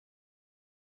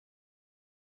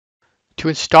To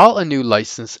install a new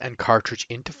license and cartridge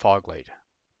into Foglight,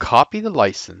 copy the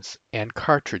license and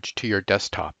cartridge to your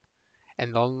desktop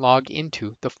and then log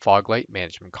into the Foglight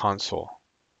Management Console.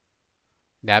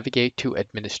 Navigate to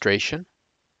Administration,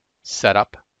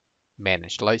 Setup,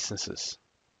 Manage Licenses.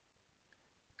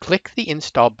 Click the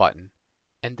Install button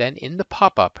and then in the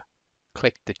pop-up,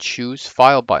 click the Choose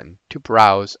File button to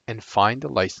browse and find the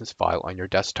license file on your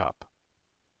desktop.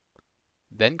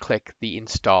 Then click the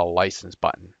Install License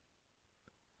button.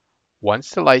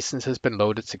 Once the license has been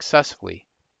loaded successfully,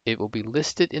 it will be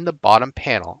listed in the bottom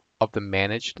panel of the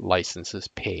Managed Licenses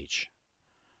page.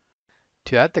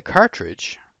 To add the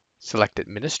cartridge, select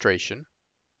Administration,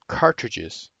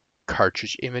 Cartridges,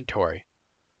 Cartridge Inventory.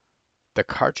 The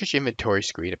Cartridge Inventory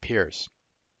screen appears.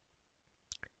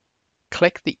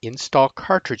 Click the Install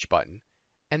Cartridge button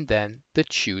and then the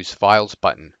Choose Files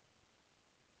button.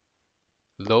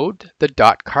 Load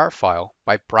the .car file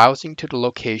by browsing to the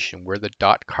location where the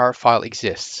 .car file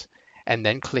exists and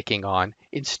then clicking on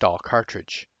Install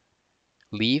Cartridge.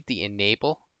 Leave the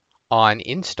Enable on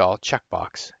Install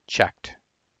checkbox checked.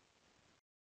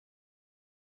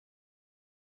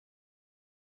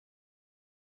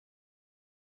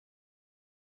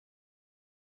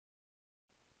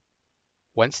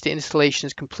 Once the installation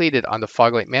is completed on the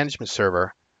Foglight Management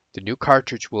Server, the new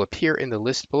cartridge will appear in the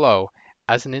list below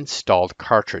as an installed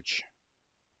cartridge.